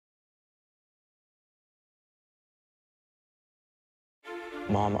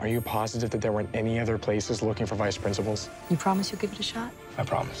Mom, are you positive that there weren't any other places looking for vice principals? You promise you'll give it a shot? I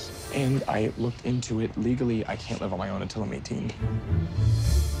promise. And I looked into it. Legally, I can't live on my own until I'm 18.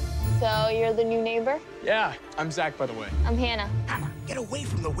 So you're the new neighbor? Yeah, I'm Zach, by the way. I'm Hannah. Hannah, get away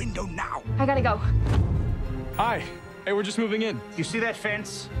from the window now. I gotta go. Hi. Hey, we're just moving in. You see that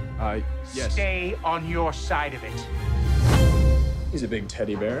fence? Yes. Stay on your side of it. He's a big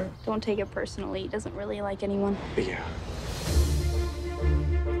teddy bear. Don't take it personally. He doesn't really like anyone. Yeah.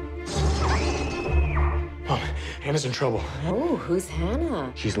 Mom, Hannah's in trouble. Oh, who's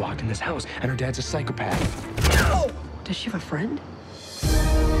Hannah? She's locked in this house, and her dad's a psychopath. Does she have a friend?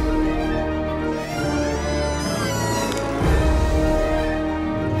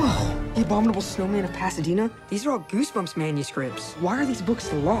 Whoa, the Abominable Snowman of Pasadena? These are all Goosebumps manuscripts. Why are these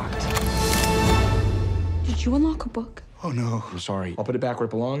books locked? Did you unlock a book? Oh, no. I'm sorry. I'll put it back where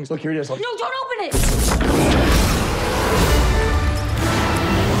it belongs. Look, here it is. Look. No, don't open it!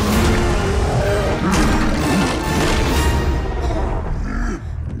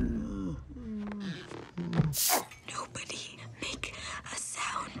 Nobody make a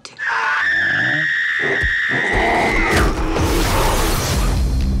sound.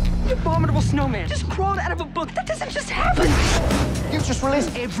 The Abominable Snowman just crawled out of a book. That doesn't just happen. You've just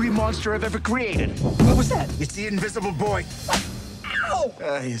released every monster I've ever created. What was that? It's the Invisible Boy.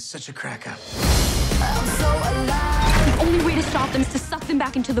 Ow! He's such a crack up. The only way to stop them is to suck them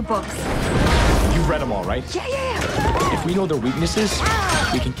back into the books. You've read them all, right? Yeah. If we know their weaknesses,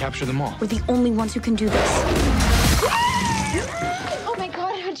 we can capture them all. We're the only ones who can do this. Oh my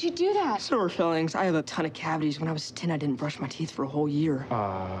God, how'd you do that? Sore fillings. I have a ton of cavities. When I was 10, I didn't brush my teeth for a whole year.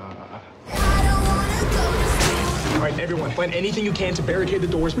 All right, everyone, find anything you can to barricade the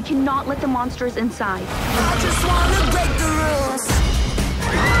doors. We cannot let the monsters inside. I just wanna break the rules.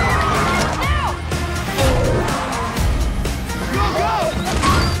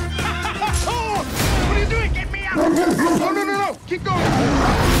 What are you doing? Get me out! No. Keep going.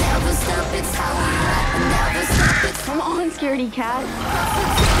 Never stop, it's how we rock. Never stop, it's Come on, scaredy cat.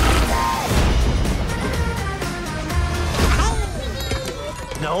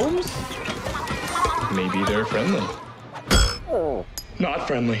 Gnomes? Maybe they're friendly. Not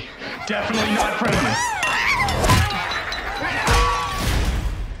friendly. Definitely not friendly.